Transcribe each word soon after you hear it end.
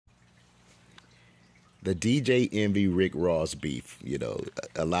The DJ Envy Rick Ross beef.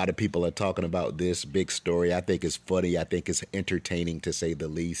 A lot of people are talking about this big story. I think it's funny. I think it's entertaining to say the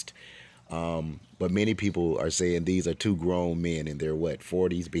least. But many people are saying these are two grown men in their what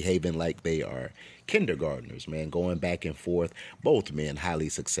 40s behaving like they are kindergartners, man, going back and forth. Both men highly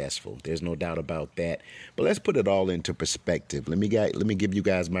successful. There's no doubt about that. But let's put it all into perspective. Let me give you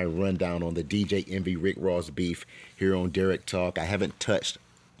guys my rundown on the DJ Envy Rick Ross beef here on Derek Talk. I haven't touched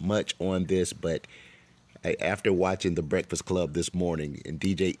much on this, but after watching The Breakfast Club this morning and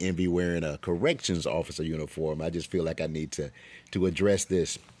DJ Envy wearing a corrections officer uniform, I just feel like I need to address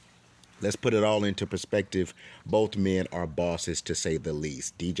this. Let's put it all into perspective. Both men are bosses, to say the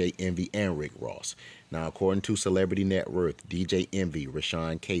least. DJ Envy and Rick Ross. Now, according to Celebrity Net Worth, DJ Envy,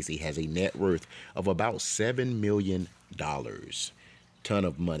 Rashawn Casey, has a net worth of about $7 million. Ton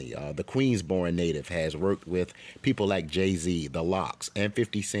of money. The Queensborn native has worked with people like Jay-Z, The Lox, and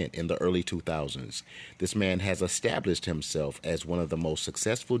 50 Cent in the early 2000s. This man has established himself as one of the most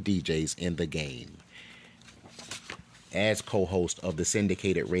successful DJs in the game. As co-host of the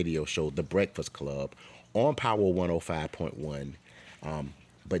syndicated radio show The Breakfast Club on Power 105.1.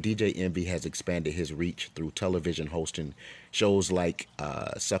 But DJ Envy has expanded his reach through television hosting shows like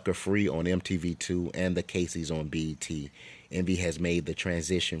Sucker Free on MTV2 and The Caseys on BET. Envy has made the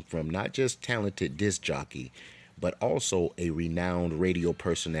transition from not just talented disc jockey, but also a renowned radio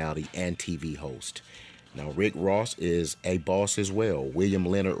personality and TV host. Now, Rick Ross is a boss as well. William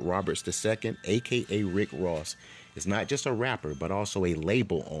Leonard Roberts II, a.k.a. Rick Ross, is not just a rapper, but also a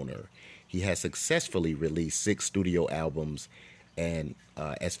label owner. He has successfully released 6 studio albums, and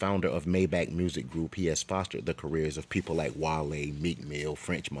as founder of Maybach Music Group, he has fostered the careers of people like Wale, Meek Mill,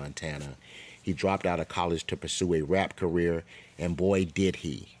 French Montana. He dropped out of college to pursue a rap career, and boy, did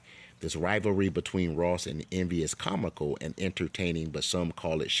he. This rivalry between Ross and Envy is comical and entertaining, but some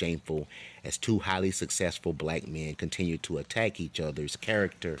call it shameful, as two highly successful black men continue to attack each other's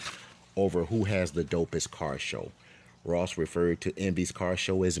character over who has the dopest car show. Ross referred to Envy's car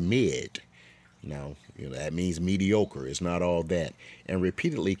show as mid. Now, that means mediocre. It's not all that. And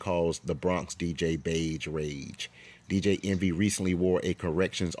repeatedly calls the Bronx DJ Beige Rage. DJ Envy recently wore a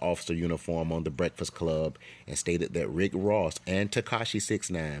corrections officer uniform on The Breakfast Club and stated that Rick Ross and Tekashi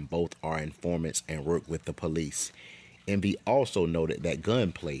 69 both are informants and work with the police. Envy also noted that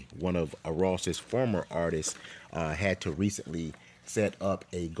Gunplay, one of Ross's former artists, had to recently set up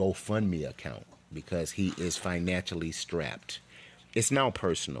a GoFundMe account because he is financially strapped. It's now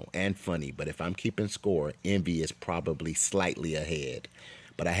personal and funny, but if I'm keeping score, Envy is probably slightly ahead.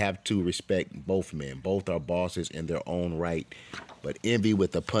 But I have to respect both men. Both are bosses in their own right. But Envy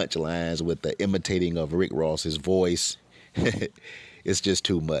with the punchlines, with the imitating of Rick Ross's voice, it's just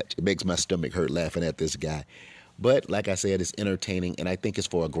too much. It makes my stomach hurt laughing at this guy. But like I said, it's entertaining, and I think it's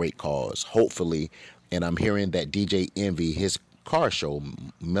for a great cause. Hopefully, and I'm hearing that DJ Envy, his car show,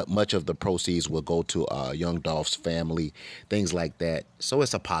 much of the proceeds will go to Young Dolph's family, things like that. So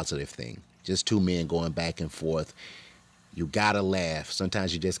it's a positive thing. Just two men going back and forth. You gotta laugh.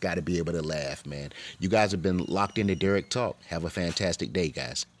 Sometimes you just gotta be able to laugh, man. You guys have been locked into Derek Talk. Have a fantastic day,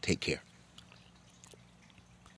 guys. Take care.